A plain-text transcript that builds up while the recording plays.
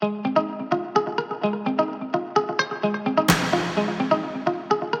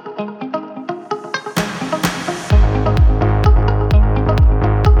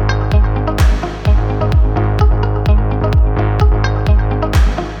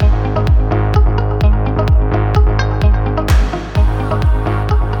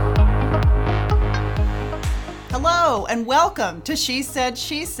and welcome to She Said,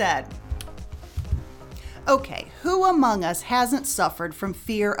 She Said. Okay, who among us hasn't suffered from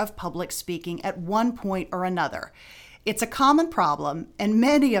fear of public speaking at one point or another? It's a common problem, and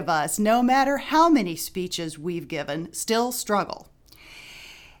many of us, no matter how many speeches we've given, still struggle.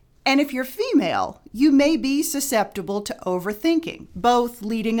 And if you're female, you may be susceptible to overthinking, both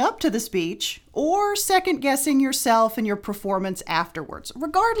leading up to the speech or second-guessing yourself and your performance afterwards,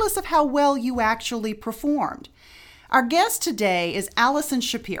 regardless of how well you actually performed. Our guest today is Allison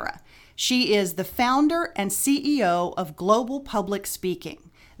Shapira. She is the founder and CEO of Global Public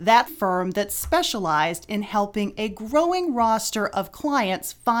Speaking, that firm that specialized in helping a growing roster of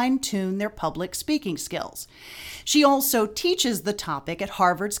clients fine-tune their public speaking skills. She also teaches the topic at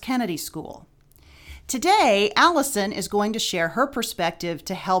Harvard's Kennedy School. Today, Allison is going to share her perspective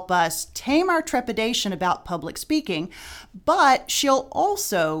to help us tame our trepidation about public speaking, but she'll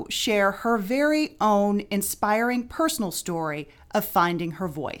also share her very own inspiring personal story of finding her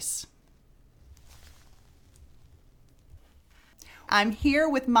voice. I'm here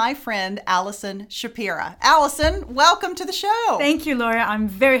with my friend, Allison Shapira. Allison, welcome to the show. Thank you, Laura. I'm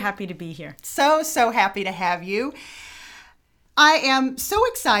very happy to be here. So happy to have you. I am so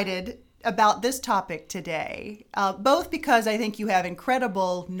excited about this topic today, both because I think you have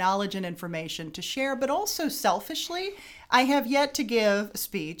incredible knowledge and information to share, but also selfishly, I have yet to give a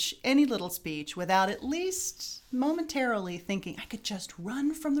speech, any little speech, without at least momentarily thinking I could just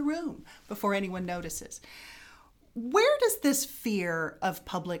run from the room before anyone notices. Where does this fear of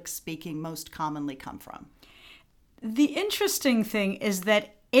public speaking most commonly come from? The interesting thing is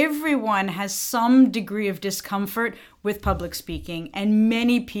that everyone has some degree of discomfort with public speaking, and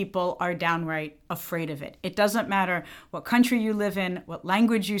many people are downright afraid of it. It doesn't matter what country you live in, what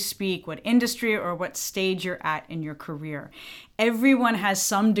language you speak, what industry or what stage you're at in your career. Everyone has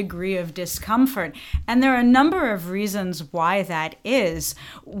some degree of discomfort, and there are a number of reasons why that is.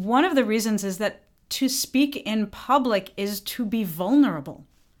 One of the reasons is that to speak in public is to be vulnerable.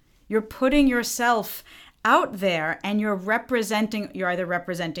 You're putting yourself out there and you're either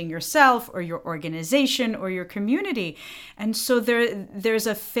representing yourself or your organization or your community. And so there's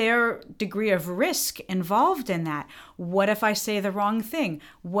a fair degree of risk involved in that. What if I say the wrong thing?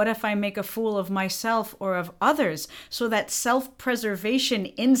 What if I make a fool of myself or of others? So that self-preservation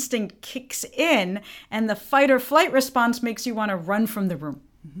instinct kicks in and the fight or flight response makes you want to run from the room.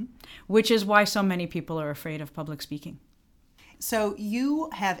 Mm-hmm. Which is why so many people are afraid of public speaking. So you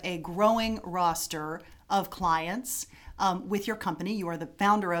have a growing roster of clients with your company. You are the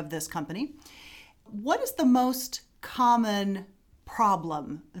founder of this company. What is the most common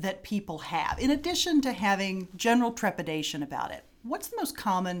problem that people have, in addition to having general trepidation about it? What's the most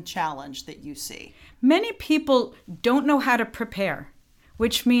common challenge that you see? Many people don't know how to prepare,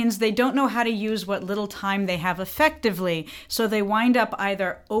 which means they don't know how to use what little time they have effectively. So they wind up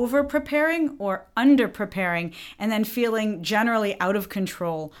either over-preparing or under-preparing and then feeling generally out of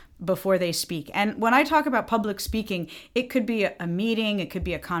control before they speak. And when I talk about public speaking, it could be a meeting, it could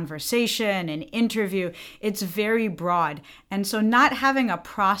be a conversation, an interview. It's very broad. And so not having a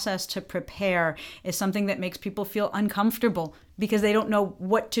process to prepare is something that makes people feel uncomfortable because they don't know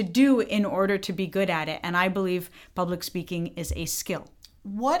what to do in order to be good at it. And I believe public speaking is a skill.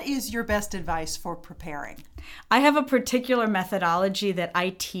 What is your best advice for preparing? I have a particular methodology that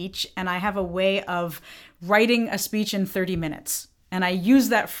I teach, and I have a way of writing a speech in 30 minutes. And I use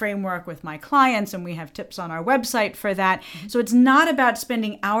that framework with my clients, and we have tips on our website for that. Mm-hmm. So it's not about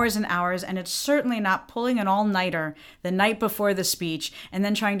spending hours and hours, and it's certainly not pulling an all-nighter the night before the speech and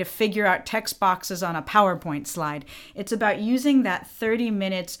then trying to figure out text boxes on a PowerPoint slide. It's about using that 30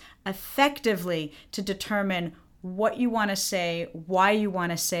 minutes effectively to determine what you want to say, why you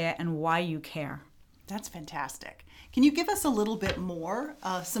want to say it, and why you care. That's fantastic. Can you give us a little bit more,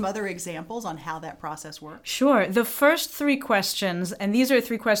 some other examples on how that process works? Sure. The first three questions, and these are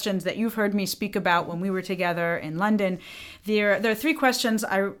three questions that you've heard me speak about when we were together in London. There are three questions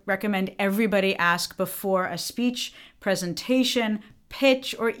I recommend everybody ask before a speech, presentation,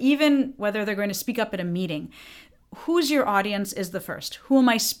 pitch, or even whether they're going to speak up at a meeting. Who's your audience is the first. Who am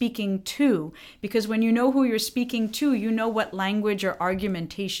I speaking to? Because when you know who you're speaking to, you know what language or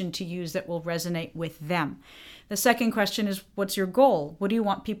argumentation to use that will resonate with them. The second question is, what's your goal? What do you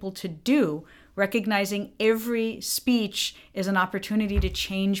want people to do? Recognizing every speech is an opportunity to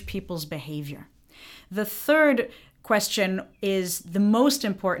change people's behavior. The third question is the most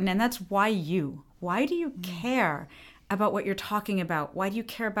important, and that's why you? Why do you care about what you're talking about? Why do you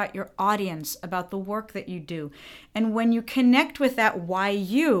care about your audience, about the work that you do? And when you connect with that why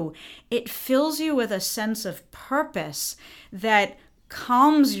you, it fills you with a sense of purpose that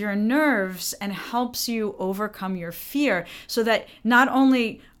calms your nerves and helps you overcome your fear, so that not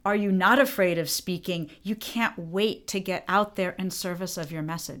only are you not afraid of speaking, you can't wait to get out there in service of your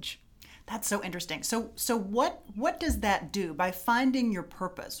message. That's so interesting. So what does that do by finding your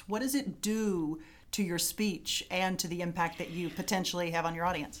purpose? What does it do to your speech and to the impact that you potentially have on your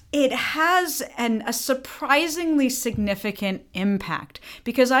audience? It has a surprisingly significant impact,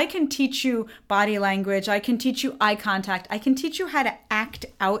 because I can teach you body language, I can teach you eye contact, I can teach you how to act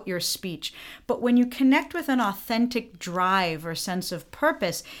out your speech. But when you connect with an authentic drive or sense of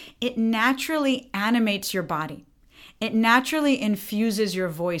purpose, it naturally animates your body. It naturally infuses your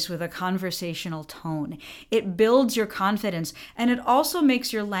voice with a conversational tone. It builds your confidence, and it also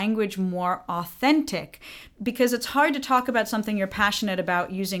makes your language more authentic, because it's hard to talk about something you're passionate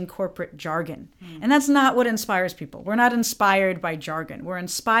about using corporate jargon. And that's not what inspires people. We're not inspired by jargon. We're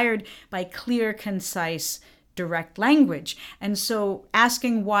inspired by clear, concise, direct language. And so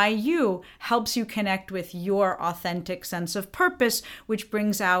asking why you helps you connect with your authentic sense of purpose, which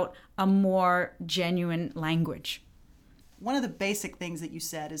brings out a more genuine language. One of the basic things that you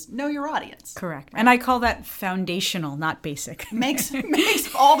said is know your audience. Correct. And I call that foundational, not basic. Makes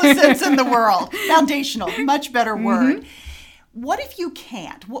all the sense in the world. Foundational, much better word. What if you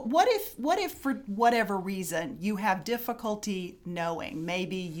can't? What if for whatever reason you have difficulty knowing?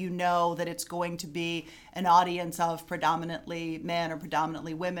 Maybe you know that it's going to be an audience of predominantly men or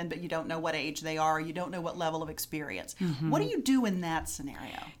predominantly women, but you don't know what age they are. You don't know what level of experience. What do you do in that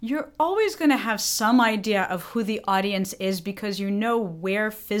scenario? You're always going to have some idea of who the audience is, because you know where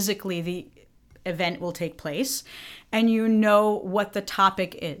physically the event will take place, and you know what the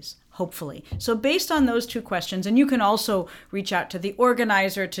topic is. Hopefully. So based on those two questions, and you can also reach out to the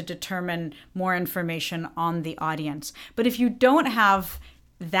organizer to determine more information on the audience. But if you don't have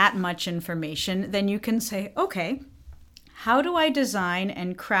that much information, then you can say, okay, how do I design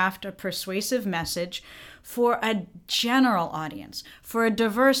and craft a persuasive message for a general audience, for a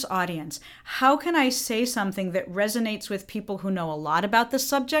diverse audience? How can I say something that resonates with people who know a lot about the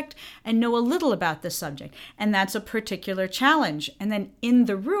subject and know a little about the subject? And that's a particular challenge. And then in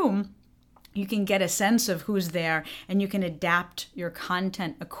the room, you can get a sense of who's there, and you can adapt your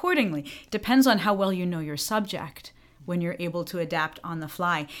content accordingly. Depends on how well you know your subject when you're able to adapt on the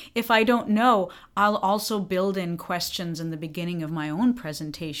fly. If I don't know, I'll also build in questions in the beginning of my own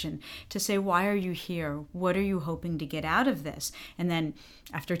presentation to say, why are you here? What are you hoping to get out of this? And then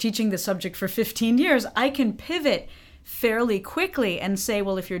after teaching the subject for 15 years, I can pivot fairly quickly and say,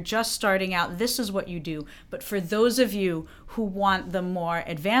 well, if you're just starting out, this is what you do. But for those of you who want the more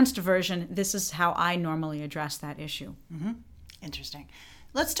advanced version, this is how I normally address that issue. Interesting.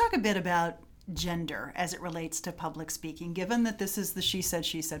 Let's talk a bit about gender as it relates to public speaking, given that this is the She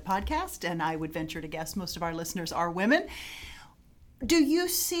Said podcast, and I would venture to guess most of our listeners are women. Do you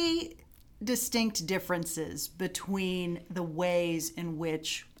see distinct differences between the ways in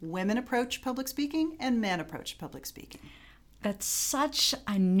which women approach public speaking and men approach public speaking? That's such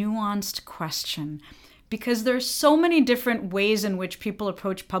a nuanced question, because there's so many different ways in which people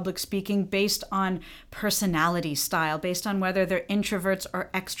approach public speaking based on personality style, based on whether they're introverts or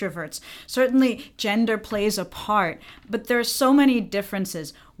extroverts. Certainly gender plays a part, but there are so many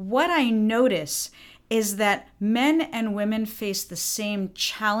differences. What I notice is that men and women face the same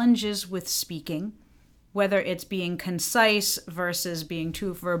challenges with speaking, whether it's being concise versus being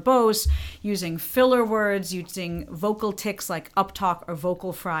too verbose, using filler words, using vocal tics like uptalk or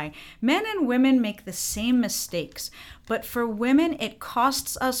vocal fry. Men and women make the same mistakes, but for women, it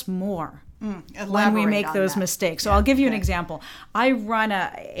costs us more when we make those mistakes. So I'll give you an example. I run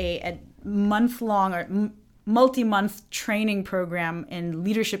a month-long or multi-month training program in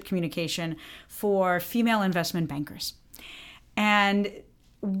leadership communication for female investment bankers. And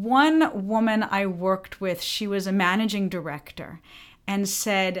one woman I worked with, she was a managing director, and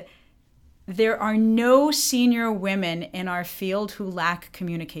said, there are no senior women in our field who lack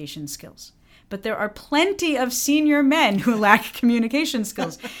communication skills, but there are plenty of senior men who lack communication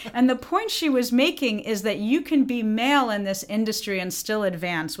skills. And the point she was making is that you can be male in this industry and still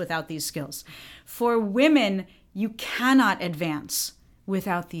advance without these skills. For women, you cannot advance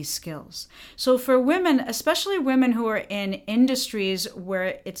without these skills. So for women, especially women who are in industries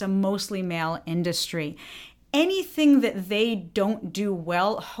where it's a mostly male industry, anything that they don't do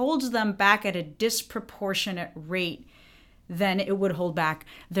well holds them back at a disproportionate rate than it would hold back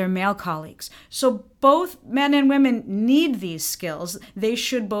their male colleagues. So both men and women need these skills. They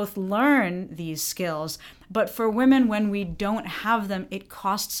should both learn these skills. But for women, when we don't have them, it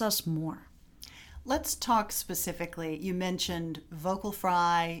costs us more. Let's talk specifically. You mentioned vocal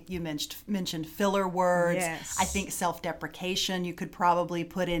fry, you mentioned filler words. Yes. I think self-deprecation you could probably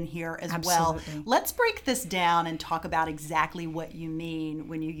put in here as well. Absolutely. Let's break this down and talk about exactly what you mean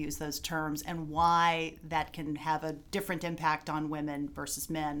when you use those terms and why that can have a different impact on women versus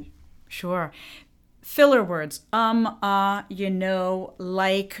men. Sure. Filler words, you know,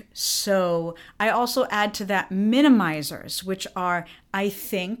 like, so. I also add to that minimizers, which are I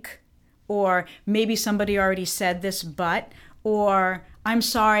think, or maybe somebody already said this, but, or I'm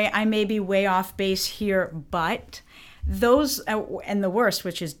sorry, I may be way off base here, but. Those, and the worst,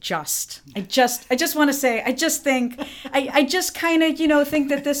 which is just. I just want to say, I just think, I just kind of, think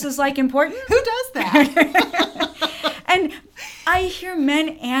that this is like important. Who does that? And I hear men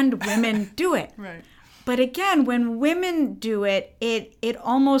and women do it. Right. But again, when women do it, it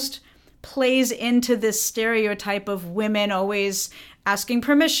almost plays into this stereotype of women always asking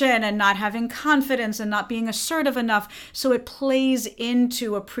permission and not having confidence and not being assertive enough. So it plays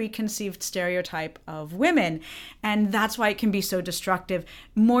into a preconceived stereotype of women. And that's why it can be so destructive,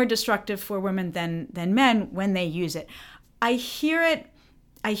 more destructive for women than men when they use it. I hear it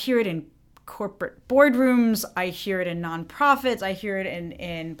in corporate boardrooms, I hear it in nonprofits, I hear it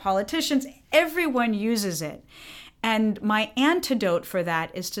in politicians. Everyone uses it. And my antidote for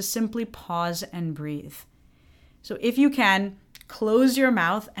that is to simply pause and breathe. So if you can, close your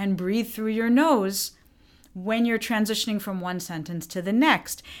mouth and breathe through your nose when you're transitioning from one sentence to the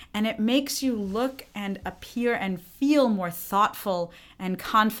next. And it makes you look and appear and feel more thoughtful and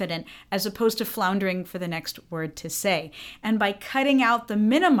confident as opposed to floundering for the next word to say. And by cutting out the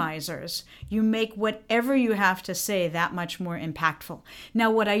minimizers, you make whatever you have to say that much more impactful.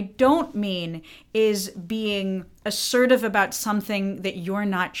 Now, what I don't mean is being assertive about something that you're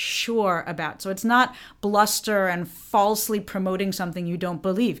not sure about. So it's not bluster and falsely promoting something you don't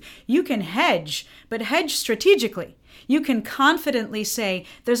believe. You can hedge, but hedge strategically. You can confidently say,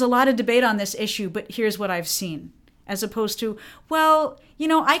 there's a lot of debate on this issue, but here's what I've seen. As opposed to, well,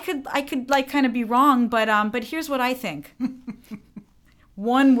 I could like kind of be wrong, but here's what I think.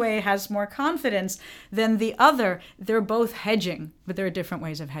 One way has more confidence than the other. They're both hedging, but there are different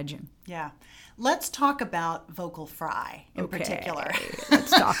ways of hedging. Yeah. Let's talk about vocal fry in particular.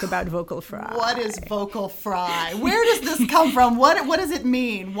 Let's talk about vocal fry. What is vocal fry? Where does this come from? What does it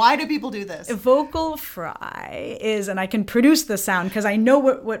mean? Why do people do this? Vocal fry is, and I can produce the sound because I know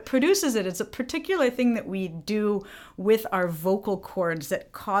what produces it. It's a particular thing that we do with our vocal cords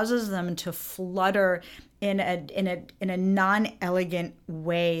that causes them to flutter in a non-elegant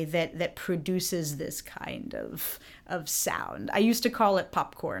way that produces this kind of sound. I used to call it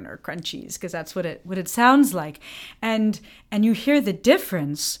popcorn or crunchies because that's what it sounds like. And you hear the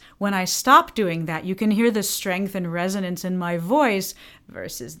difference when I stop doing that. You can hear the strength and resonance in my voice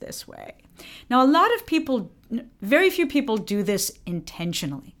versus this way. Now, very few people do this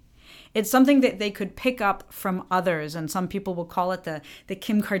intentionally. It's something that they could pick up from others, and some people will call it the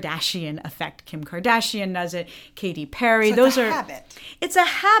Kim Kardashian effect. Kim Kardashian does it, Katy Perry. So it's a habit. It's a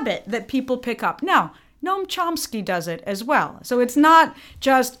habit that people pick up. Now, Noam Chomsky does it as well. So it's not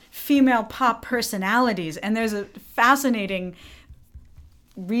just female pop personalities. And there's a fascinating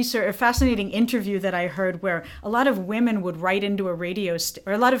interview that I heard where a lot of women would write into a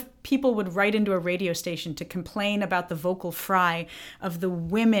or a lot of people would write into a radio station to complain about the vocal fry of the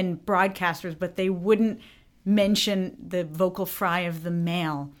women broadcasters, but they wouldn't mention the vocal fry of the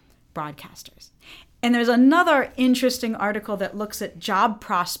male broadcasters. And there's another interesting article that looks at job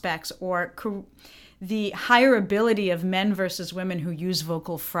prospects or the hireability of men versus women who use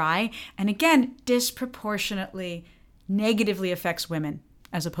vocal fry. And again, disproportionately negatively affects women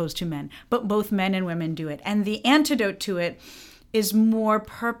as opposed to men, but both men and women do it. And the antidote to it is more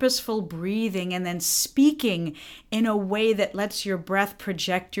purposeful breathing and then speaking in a way that lets your breath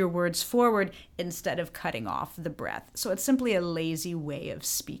project your words forward instead of cutting off the breath. So it's simply a lazy way of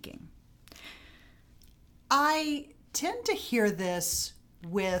speaking. I tend to hear this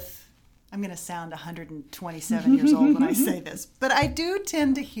I'm going to sound 127 years old when I say this, but I do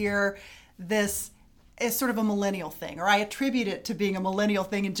tend to hear this is sort of a millennial thing, or I attribute it to being a millennial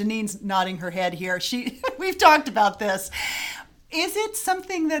thing, and Janine's nodding her head here. We've talked about this. Is it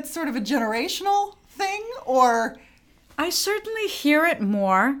something that's sort of a generational thing, or? I certainly hear it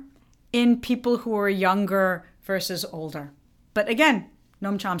more in people who are younger versus older. But again,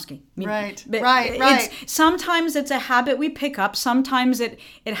 Noam Chomsky. Right. Sometimes it's a habit we pick up. Sometimes it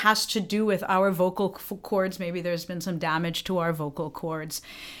has to do with our vocal cords. Maybe there's been some damage to our vocal cords.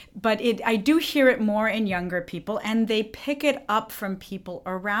 But I do hear it more in younger people, and they pick it up from people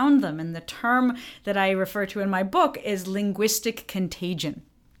around them. And the term that I refer to in my book is linguistic contagion.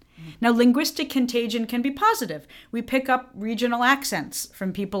 Now, linguistic contagion can be positive. We pick up regional accents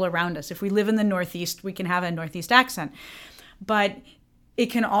from people around us. If we live in the Northeast, we can have a Northeast accent. But it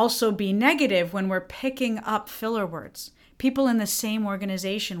can also be negative when we're picking up filler words. People in the same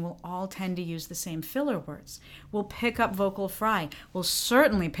organization will all tend to use the same filler words. We'll pick up vocal fry. We'll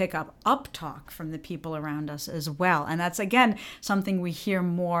certainly pick up uptalk from the people around us as well. And that's, again, something we hear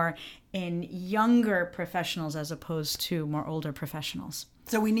more in younger professionals as opposed to more older professionals.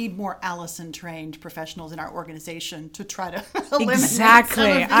 So we need more Allison-trained professionals in our organization to try to eliminate exactly.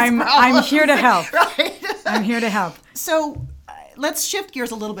 some of these I'm here to help. Right. I'm here to help. So let's shift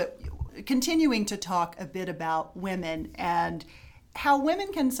gears a little bit, continuing to talk a bit about women and how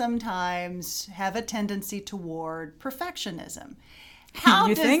women can sometimes have a tendency toward perfectionism. How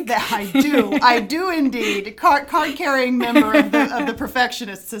you does think? That, I do indeed. Card-carrying member of the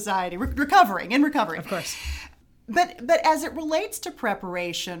Perfectionist Society, recovering. Of course. But as it relates to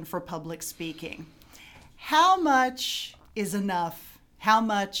preparation for public speaking, how much is enough? How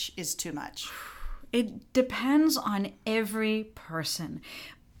much is too much? It depends on every person.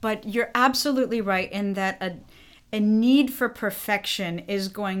 But you're absolutely right in that a need for perfection is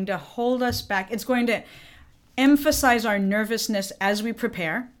going to hold us back. It's going to emphasize our nervousness as we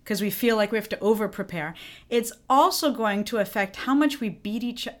prepare, because we feel like we have to over-prepare. It's also going to affect how much we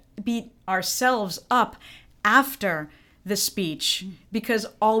beat ourselves up after the speech, because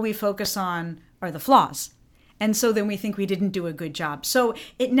all we focus on are the flaws. And so then we think we didn't do a good job. So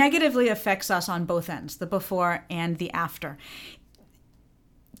it negatively affects us on both ends, the before and the after.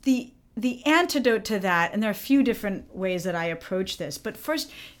 The antidote to that, and there are a few different ways that I approach this, but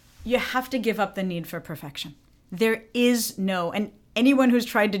first, you have to give up the need for perfection. There is no, and anyone who's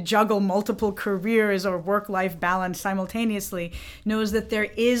tried to juggle multiple careers or work-life balance simultaneously knows that there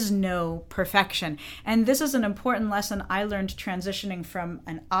is no perfection. And this is an important lesson I learned transitioning from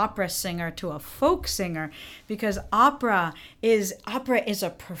an opera singer to a folk singer, because opera is a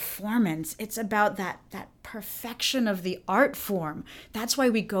performance. It's about that perfection of the art form. That's why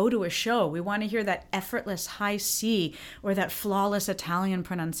we go to a show. We want to hear that effortless high C or that flawless Italian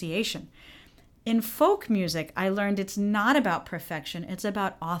pronunciation. In folk music, I learned it's not about perfection, it's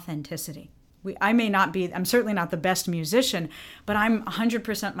about authenticity. I'm certainly not the best musician, but I'm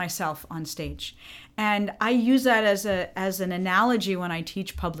 100% myself on stage. And I use that as an analogy when I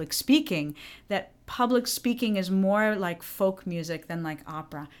teach public speaking, that public speaking is more like folk music than like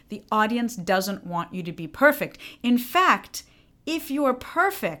opera. The audience doesn't want you to be perfect. In fact, if you're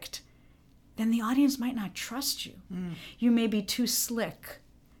perfect, then the audience might not trust you. You may be too slick.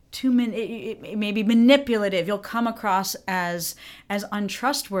 It may be manipulative. You'll come across as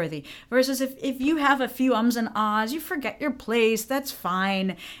untrustworthy. Versus if you have a few ums and ahs, you forget your place, that's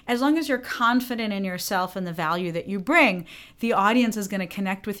fine. As long as you're confident in yourself and the value that you bring, the audience is going to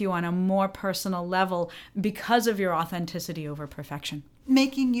connect with you on a more personal level because of your authenticity over perfection.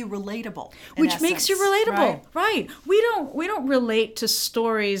 Making you relatable, which makes you relatable, right? We don't relate to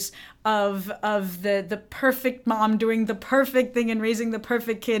stories of the perfect mom doing the perfect thing and raising the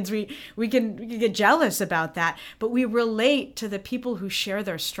perfect kids. We can get jealous about that, but we relate to the people who share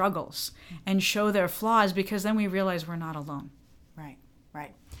their struggles and show their flaws, because then we realize we're not alone.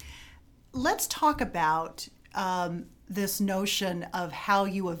 Right. Let's talk about this notion of how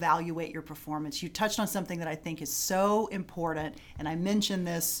you evaluate your performance. You touched on something that I think is so important, and I mentioned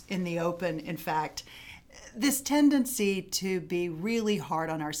this in the open, in fact, this tendency to be really hard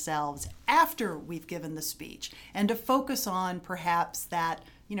on ourselves after we've given the speech and to focus on perhaps that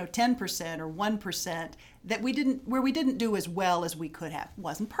 10% or 1% that we didn't do as well as we could have. It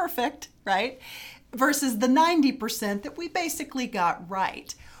wasn't perfect, right? Versus the 90% that we basically got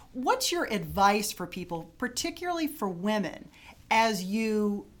right. What's your advice for people, particularly for women, as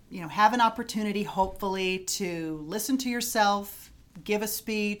you have an opportunity, hopefully, to listen to yourself, give a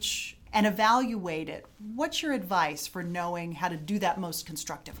speech, and evaluate it? What's your advice for knowing how to do that most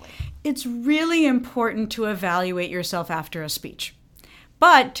constructively? It's really important to evaluate yourself after a speech.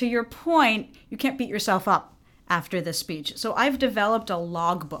 But to your point, you can't beat yourself up after the speech. So I've developed a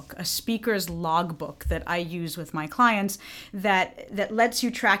logbook, a speaker's logbook that I use with my clients that lets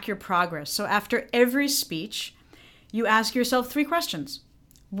you track your progress. So after every speech, you ask yourself 3 questions.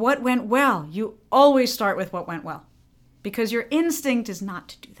 What went well? You always start with what went well, because your instinct is not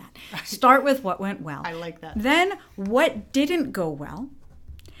to do that. Right. Start with what went well. I like that. Then what didn't go well?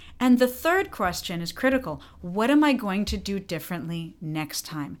 And the third question is critical. What am I going to do differently next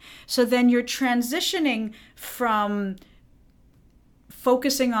time? So then you're transitioning from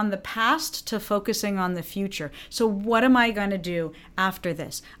focusing on the past to focusing on the future. So what am I going to do after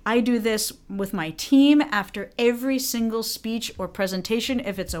this? I do this with my team after every single speech or presentation.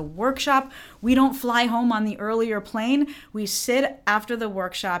 If it's a workshop, we don't fly home on the earlier plane. We sit after the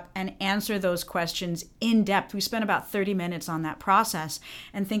workshop and answer those questions in depth. We spend about 30 minutes on that process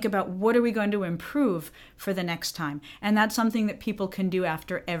and think about what are we going to improve for the next time. And that's something that people can do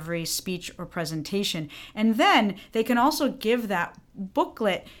after every speech or presentation. And then they can also give that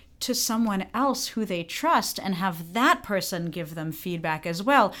booklet to someone else who they trust and have that person give them feedback as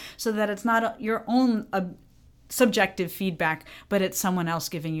well, so that it's not your own subjective feedback, but it's someone else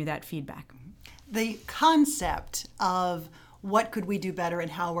giving you that feedback. The concept of what could we do better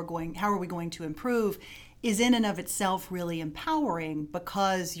and how are we going to improve is in and of itself really empowering,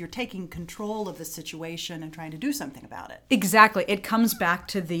 because you're taking control of the situation and trying to do something about it. Exactly. It comes back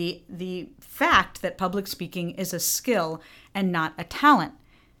to the fact that public speaking is a skill and not a talent.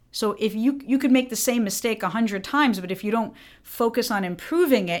 So if you could make the same mistake 100 times, but if you don't focus on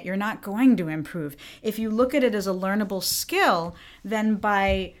improving it, you're not going to improve. If you look at it as a learnable skill, then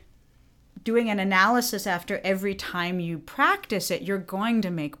by doing an analysis after every time you practice it, you're going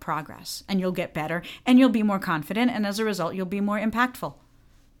to make progress and you'll get better and you'll be more confident. And as a result, you'll be more impactful.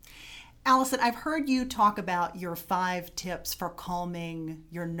 Allison, I've heard you talk about your 5 tips for calming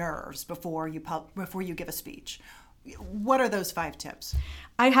your nerves before you give a speech. What are those 5 tips?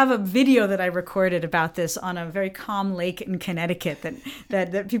 I have a video that I recorded about this on a very calm lake in Connecticut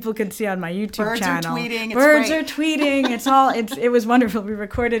that people can see on my YouTube channel. Birds are tweeting. It was wonderful. We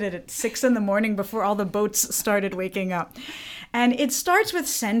recorded it at 6 a.m. before all the boats started waking up. And it starts with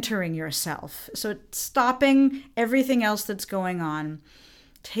centering yourself. So stopping everything else that's going on,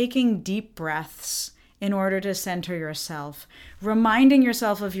 taking deep breaths in order to center yourself, reminding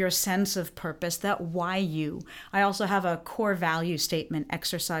yourself of your sense of purpose, that why you. I also have a core value statement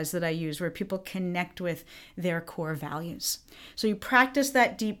exercise that I use where people connect with their core values. So you practice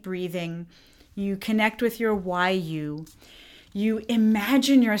that deep breathing, you connect with your why you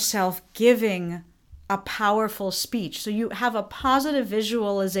imagine yourself giving a powerful speech. So you have a positive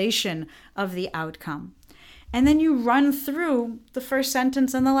visualization of the outcome. And then you run through the first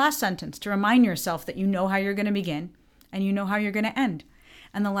sentence and the last sentence to remind yourself that you know how you're going to begin and you know how you're going to end.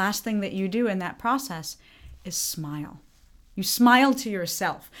 And the last thing that you do in that process is smile. You smile to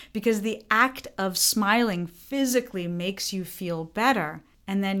yourself because the act of smiling physically makes you feel better,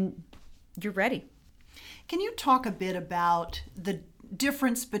 and then you're ready. Can you talk a bit about the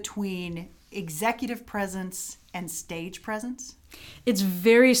difference between executive presence and stage presence? It's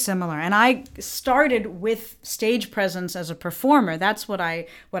very similar. And I started with stage presence as a performer. That's what I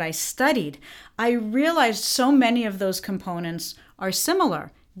studied. I realized so many of those components are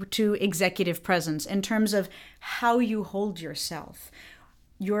similar to executive presence in terms of how you hold yourself,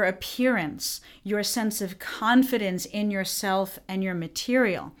 your appearance, your sense of confidence in yourself and your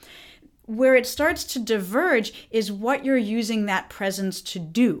material. Where it starts to diverge is what you're using that presence to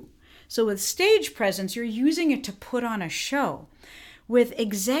do. So with stage presence, you're using it to put on a show. With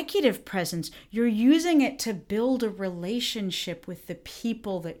executive presence, you're using it to build a relationship with the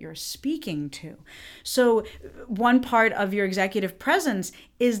people that you're speaking to. So one part of your executive presence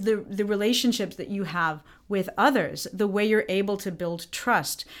is the relationships that you have with others, the way you're able to build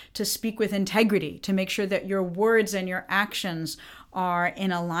trust, to speak with integrity, to make sure that your words and your actions are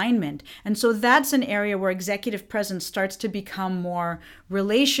in alignment. And so that's an area where executive presence starts to become more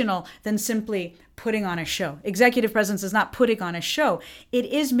relational than simply putting on a show. Executive presence is not putting on a show. It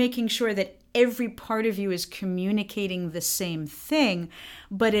is making sure that every part of you is communicating the same thing,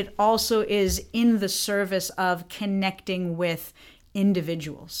 but it also is in the service of connecting with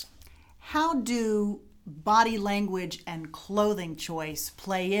individuals. How do body language and clothing choice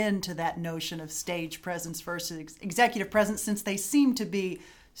play into that notion of stage presence versus executive presence, since they seem to be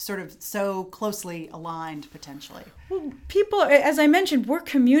sort of so closely aligned potentially? Well, people, as I mentioned, we're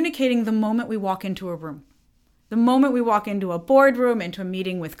communicating the moment we walk into a room. The moment we walk into a boardroom, into a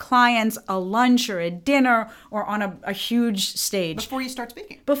meeting with clients, a lunch or a dinner, or on a huge stage. Before you start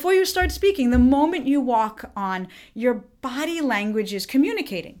speaking. Before you start speaking, the moment you walk on, your body language is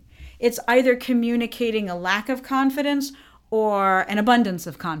communicating. It's either communicating a lack of confidence or an abundance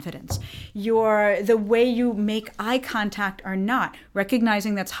of confidence. The way you make eye contact or not,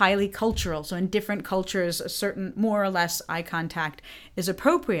 recognizing that's highly cultural. So in different cultures, a certain more or less eye contact is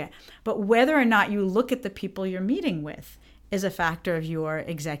appropriate. But whether or not you look at the people you're meeting with is a factor of your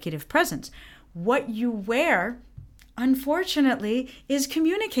executive presence. What you wear, unfortunately, is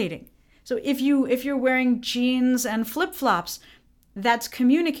communicating. So if you're wearing jeans and flip-flops, that's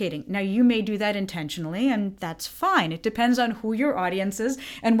communicating. Now, you may do that intentionally, and that's fine. It depends on who your audience is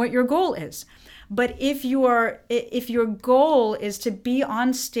and what your goal is. But if your goal is to be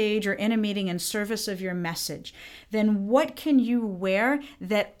on stage or in a meeting in service of your message, then what can you wear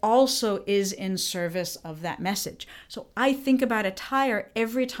that also is in service of that message? So I think about attire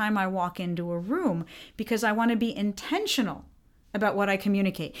every time I walk into a room because I want to be intentional about what I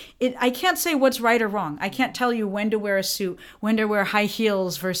communicate. I can't say what's right or wrong. I can't tell you when to wear a suit, when to wear high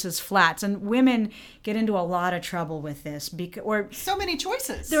heels versus flats. And women get into a lot of trouble with this or so many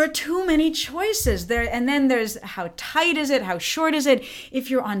choices. There are too many choices there. And then there's how tight is it? How short is it? If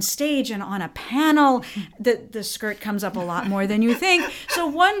you're on stage and on a panel, the skirt comes up a lot more than you think. So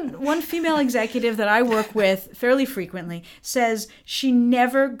one female executive that I work with fairly frequently says she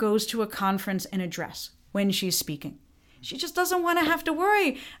never goes to a conference in a dress when she's speaking. She just doesn't want to have to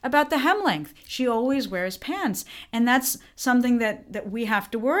worry about the hem length. She always wears pants. And that's something that we have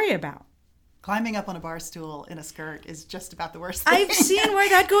to worry about. Climbing up on a bar stool in a skirt is just about the worst thing. I've seen where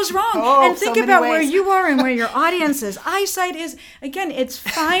that goes wrong. And think about where you are and where your audience is. Eyesight is, again, it's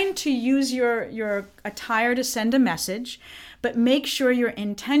fine to use your attire to send a message, but make sure you're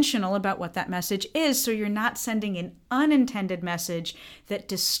intentional about what that message is so you're not sending an unintended message that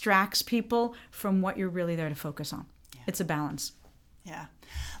distracts people from what you're really there to focus on. It's a balance. Yeah.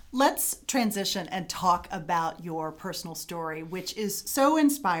 Let's transition and talk about your personal story, which is so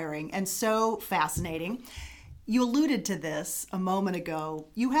inspiring and so fascinating. You alluded to this a moment ago.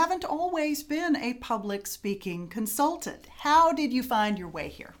 You haven't always been a public speaking consultant. How did you find your way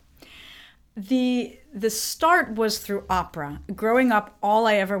here? The start was through opera. Growing up, all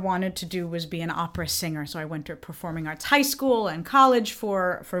I ever wanted to do was be an opera singer. So I went to performing arts high school and college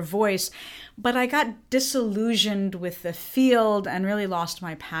for voice, but I got disillusioned with the field and really lost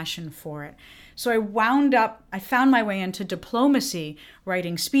my passion for it. So I found my way into diplomacy,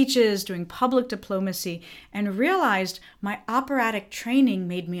 writing speeches, doing public diplomacy, and realized my operatic training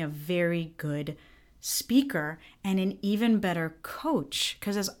made me a very good speaker and an even better coach.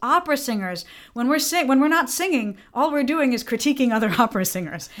 Because as opera singers, when we're not singing, all we're doing is critiquing other opera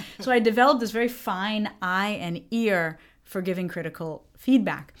singers. So I developed this very fine eye and ear for giving critical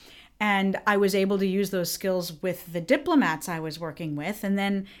feedback. And I was able to use those skills with the diplomats I was working with. And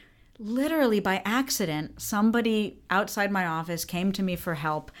then literally by accident, somebody outside my office came to me for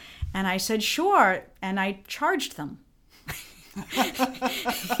help. And I said, sure. And I charged them. and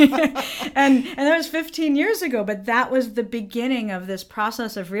that was 15 years ago, but that was the beginning of this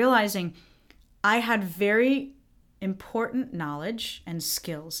process of realizing I had very important knowledge and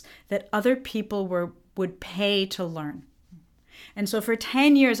skills that other people would pay to learn. And so for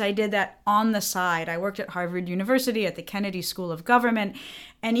 10 years, I did that on the side. I worked at Harvard University at the Kennedy School of Government.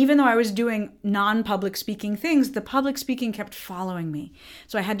 And even though I was doing non-public speaking things, the public speaking kept following me.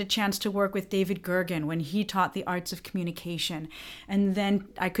 So I had the chance to work with David Gergen when he taught the arts of communication. And then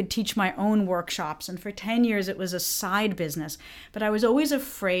I could teach my own workshops. And for 10 years, it was a side business. But I was always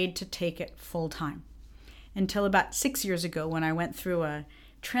afraid to take it full time. Until about 6 years ago when I went through a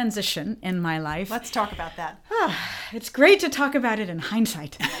transition in my life. Let's talk about that. It's great to talk about it in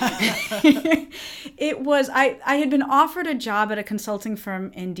hindsight. I had been offered a job at a consulting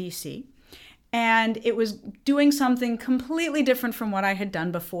firm in DC, and it was doing something completely different from what I had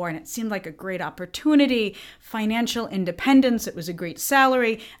done before, and it seemed like a great opportunity, financial independence, it was a great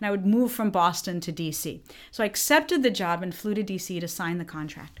salary, and I would move from Boston to DC. So I accepted the job and flew to DC to sign the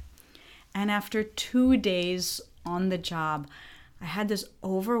contract. And after 2 days on the job, I had this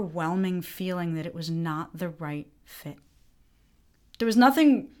overwhelming feeling that it was not the right fit. There was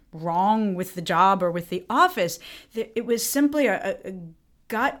nothing wrong with the job or with the office. It was simply a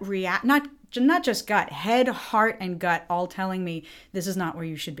gut react, not just gut, head, heart, and gut all telling me this is not where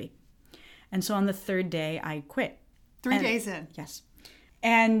you should be. And so on the third day, I quit. 3 days in. Yes.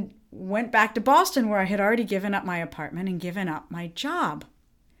 And went back to Boston where I had already given up my apartment and given up my job.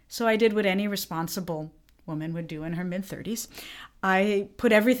 So I did what any responsible woman would do in her mid-30s. I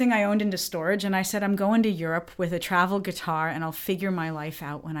put everything I owned into storage and I said, I'm going to Europe with a travel guitar and I'll figure my life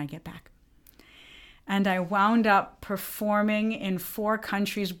out when I get back. And I wound up performing in 4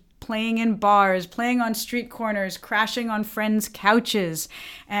 countries, playing in bars, playing on street corners, crashing on friends' couches,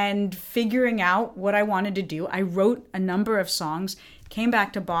 and figuring out what I wanted to do. I wrote a number of songs, came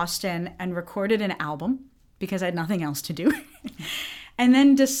back to Boston and recorded an album because I had nothing else to do. And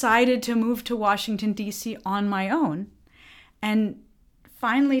then decided to move to Washington, D.C. on my own and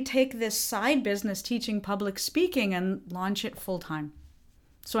finally take this side business teaching public speaking and launch it full time.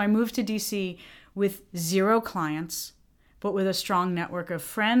 So I moved to D.C. with 0 clients, but with a strong network of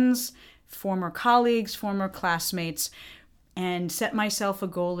friends, former colleagues, former classmates, and set myself a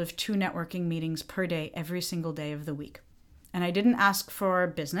goal of 2 networking meetings per day, every single day of the week. And I didn't ask for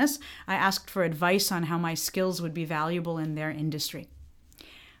business. I asked for advice on how my skills would be valuable in their industry.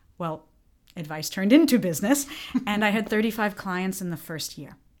 Well, advice turned into business, and I had 35 clients in the first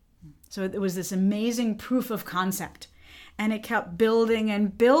year. So it was this amazing proof of concept. And it kept building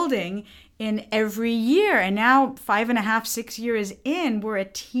and building in every year. And now 5.5, 6 years in, we're a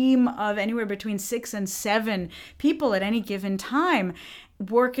team of anywhere between 6 and 7 people at any given time,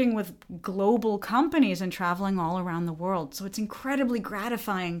 working with global companies and traveling all around the world. So it's incredibly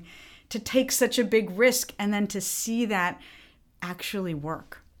gratifying to take such a big risk and then to see that actually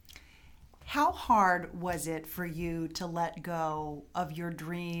work. How hard was it for you to let go of your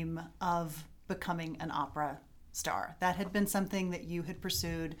dream of becoming an opera star? That had been something that you had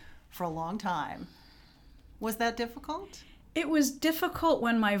pursued for a long time. Was that difficult? It was difficult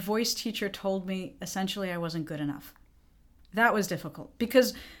when my voice teacher told me essentially I wasn't good enough. That was difficult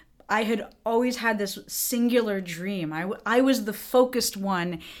because I had always had this singular dream. I was the focused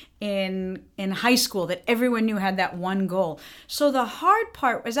one in high school that everyone knew had that one goal. So the hard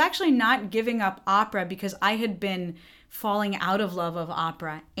part was actually not giving up opera because I had been falling out of love of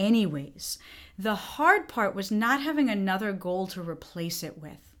opera anyways. The hard part was not having another goal to replace it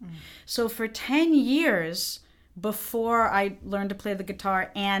with. So for 10 years before I learned to play the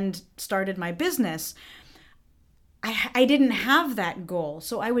guitar and started my business, I didn't have that goal.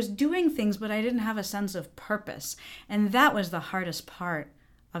 So I was doing things, but I didn't have a sense of purpose. And that was the hardest part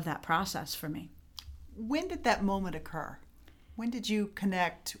of that process for me. When did that moment occur? When did you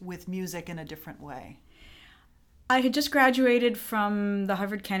connect with music in a different way? I had just graduated from the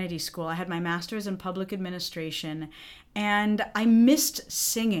Harvard Kennedy School. I had my master's in public administration, and I missed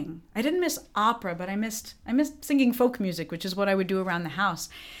singing. I didn't miss opera, but I missed singing folk music, which is what I would do around the house.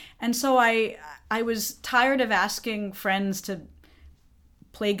 And so I was tired of asking friends to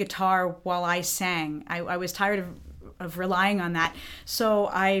play guitar while I sang. I was tired of relying on that. So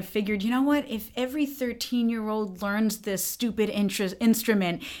I figured, you know what? If every 13-year-old learns this stupid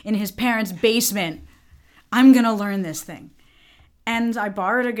instrument in his parents' basement, I'm going to learn this thing. And I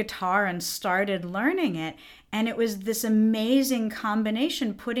borrowed a guitar and started learning it. And it was this amazing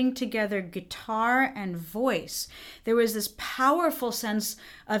combination, putting together guitar and voice. There was this powerful sense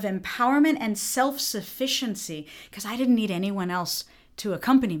of empowerment and self-sufficiency because I didn't need anyone else to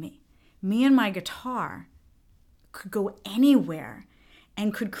accompany me. Me and my guitar could go anywhere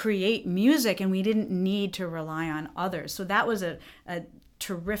and could create music, and we didn't need to rely on others. So that was a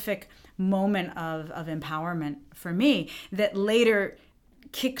terrific moment of empowerment for me that later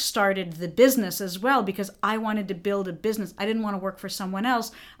kick-started the business as well, because I wanted to build a business. I didn't want to work for someone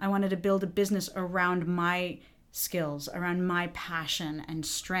else. I wanted to build a business around my skills, around my passion and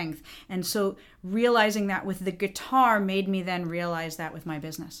strength. And so realizing that with the guitar made me then realize that with my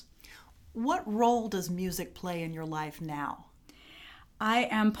business. What role does music play in your life now? I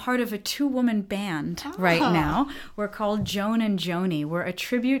am part of a 2-woman band right now. We're called Joan and Joni. We're a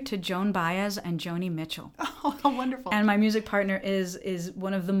tribute to Joan Baez and Joni Mitchell. Oh, how wonderful. And my music partner is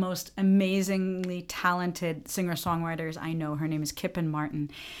one of the most amazingly talented singer-songwriters I know. Her name is Kippen Martin.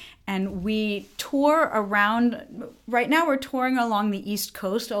 And we tour around, right now we're touring along the East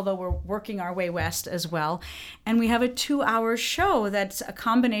Coast, although we're working our way west as well. And we have a 2-hour show that's a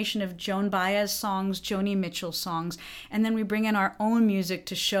combination of Joan Baez songs, Joni Mitchell songs, and then we bring in our own music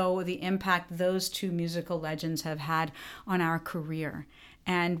to show the impact those 2 musical legends have had on our career.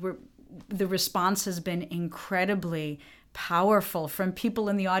 And the response has been incredibly powerful from people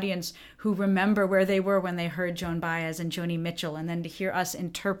in the audience who remember where they were when they heard Joan Baez and Joni Mitchell, and then to hear us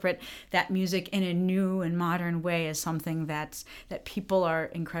interpret that music in a new and modern way is something that people are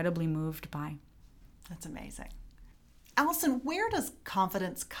incredibly moved by. That's amazing. Allison, where does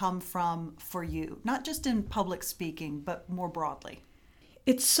confidence come from for you? Not just in public speaking, but more broadly.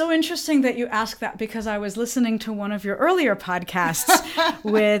 It's so interesting that you ask that, because I was listening to one of your earlier podcasts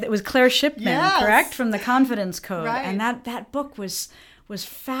it was Claire Shipman, yes, correct? From The Confidence Code. Right. And that book was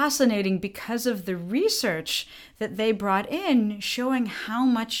fascinating because of the research that they brought in showing how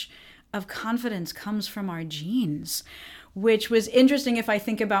much of confidence comes from our genes, which was interesting. If I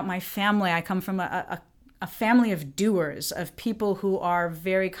think about my family, I come from a family of doers, of people who are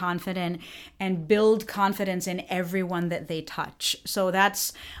very confident and build confidence in everyone that they touch. So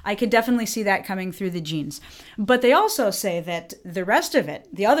I could definitely see that coming through the genes. But they also say that the rest of it,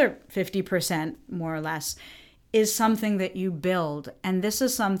 the other 50% more or less, is something that you build. And this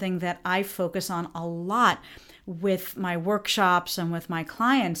is something that I focus on a lot with my workshops and with my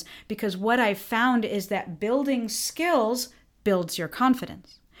clients, because what I found is that building skills builds your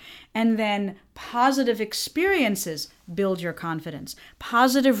confidence. And then positive experiences build your confidence.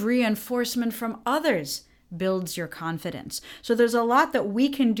 Positive reinforcement from others builds your confidence. So there's a lot that we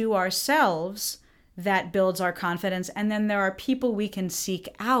can do ourselves that builds our confidence. And then there are people we can seek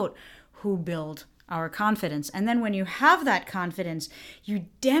out who build our confidence. And then when you have that confidence, you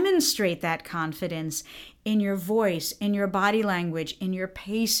demonstrate that confidence in your voice, in your body language, in your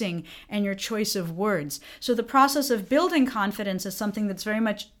pacing, and your choice of words. So the process of building confidence is something that's very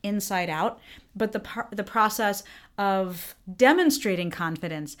much inside out, but the process of demonstrating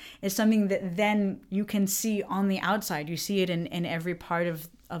confidence is something that then you can see on the outside. You see it in every part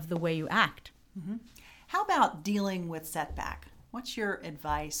of the way you act. Mm-hmm. How about dealing with setback? What's your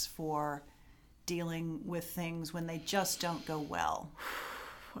advice for dealing with things when they just don't go well?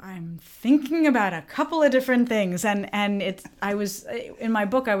 I'm thinking about a couple of different things, and I was in my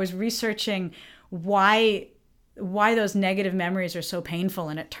book I was researching why those negative memories are so painful,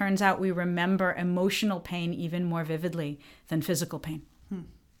 and it turns out we remember emotional pain even more vividly than physical pain.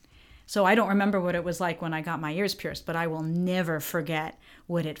 So I don't remember what it was like when I got my ears pierced, but I will never forget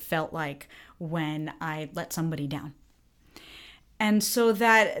what it felt like when I let somebody down. And so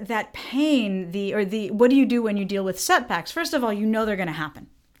that pain, what do you do when you deal with setbacks? First of all, you know they're going to happen.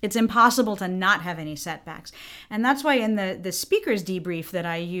 It's impossible to not have any setbacks. And that's why in the speaker's debrief that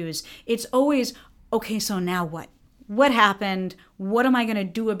I use, it's always, okay, so now what? What happened? What am I going to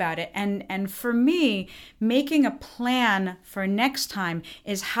do about it? And for me, making a plan for next time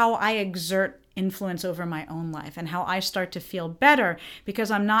is how I exert influence over my own life and how I start to feel better, because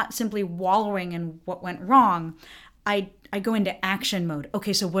I'm not simply wallowing in what went wrong. I go into action mode.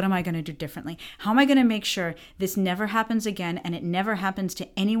 Okay, so what am I going to do differently? How am I going to make sure this never happens again and it never happens to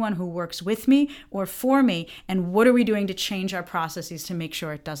anyone who works with me or for me? And what are we doing to change our processes to make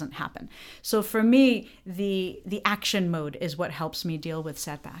sure it doesn't happen? So for me, the action mode is what helps me deal with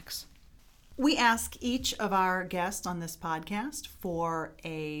setbacks. We ask each of our guests on this podcast for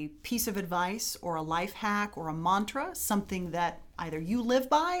a piece of advice or a life hack or a mantra, something that either you live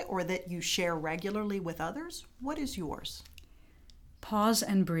by or that you share regularly with others. What is yours? Pause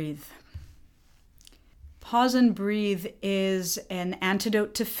and breathe. Pause and breathe is an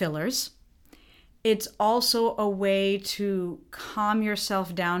antidote to fillers. It's also a way to calm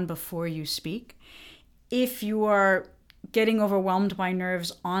yourself down before you speak. If you are getting overwhelmed by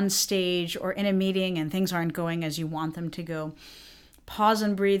nerves on stage or in a meeting and things aren't going as you want them to go, pause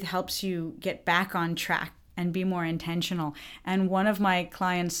and breathe helps you get back on track and be more intentional. And one of my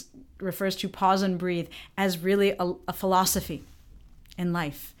clients refers to pause and breathe as really a philosophy in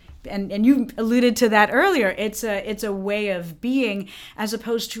life. And you alluded to that earlier. It's a way of being, as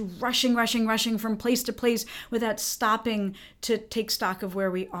opposed to rushing from place to place without stopping to take stock of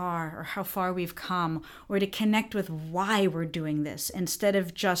where we are or how far we've come, or to connect with why we're doing this instead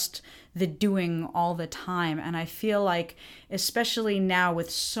of just the doing all the time. And I feel like, especially now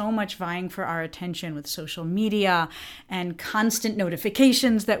with so much vying for our attention with social media and constant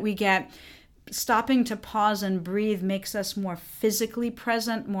notifications that we get, stopping to pause and breathe makes us more physically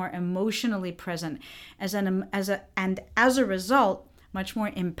present, more emotionally present, and as a result, much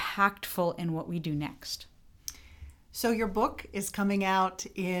more impactful in what we do next. So your book is coming out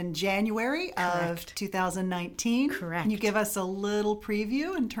in January of 2019. Correct. Can you give us a little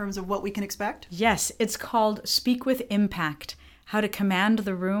preview in terms of what we can expect? Yes, it's called Speak with Impact: How to Command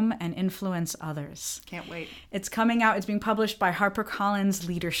the Room and Influence Others. Can't wait. It's coming out. It's being published by HarperCollins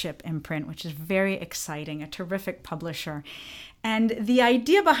Leadership Imprint, which is very exciting, a terrific publisher. And the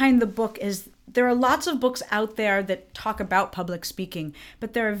idea behind the book is there are lots of books out there that talk about public speaking,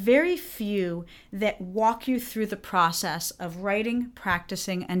 but there are very few that walk you through the process of writing,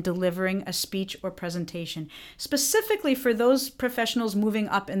 practicing, and delivering a speech or presentation, specifically for those professionals moving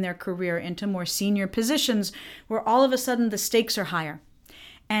up in their career into more senior positions where all of a sudden the stakes are higher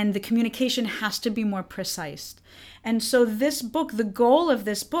and the communication has to be more precise. And so this book, the goal of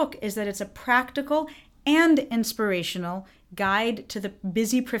this book is that it's a practical and inspirational guide to the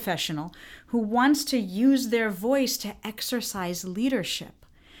busy professional who wants to use their voice to exercise leadership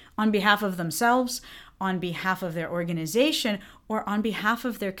on behalf of themselves, on behalf of their organization, or on behalf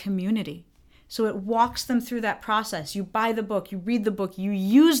of their community. So it walks them through that process. You buy the book, you read the book, you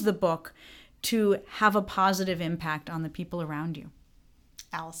use the book to have a positive impact on the people around you.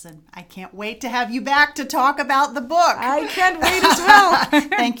 Allison, I can't wait to have you back to talk about the book. I can't wait as well.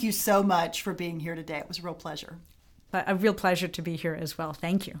 Thank you so much for being here today. It was a real pleasure. A real pleasure to be here as well.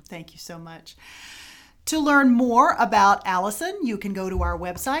 Thank you. Thank you so much. To learn more about Allison, you can go to our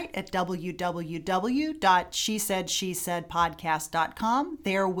website at www.shesaidshesaidpodcast.com.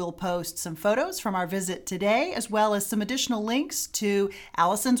 There we'll post some photos from our visit today, as well as some additional links to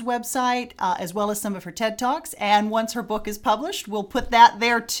Allison's website, as well as some of her TED Talks. And once her book is published, we'll put that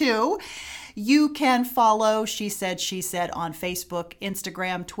there too. You can follow She Said, She Said on Facebook,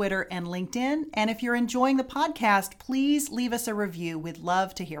 Instagram, Twitter, and LinkedIn. And if you're enjoying the podcast, please leave us a review. We'd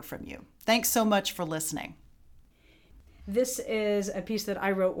love to hear from you. Thanks so much for listening. This is a piece that I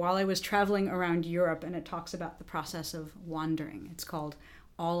wrote while I was traveling around Europe, and it talks about the process of wandering. It's called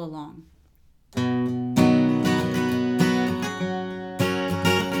All Along.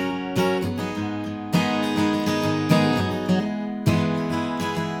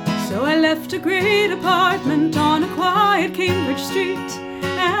 So I left a great apartment on a quiet Cambridge street,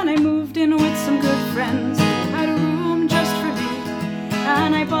 and I moved in with some good friends who had a room just for me.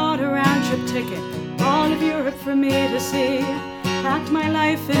 And I bought a round-trip ticket, all of Europe for me to see. Packed my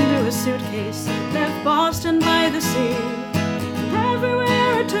life into a suitcase, left Boston by the sea. And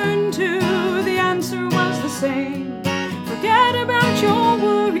everywhere I turned to, the answer was the same. Forget about your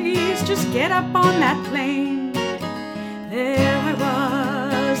worries, just get up on that plane. There I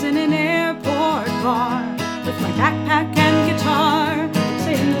was in an airport bar, with my backpack and guitar,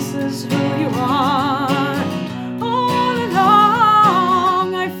 saying this is who you are. And all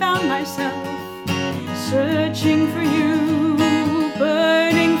along I found myself searching for you,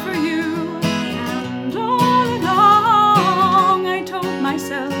 burning for you. And all along I told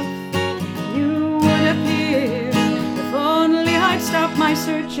myself you would appear. If only I'd stop my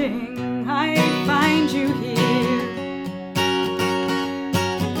searching, I'd find you here.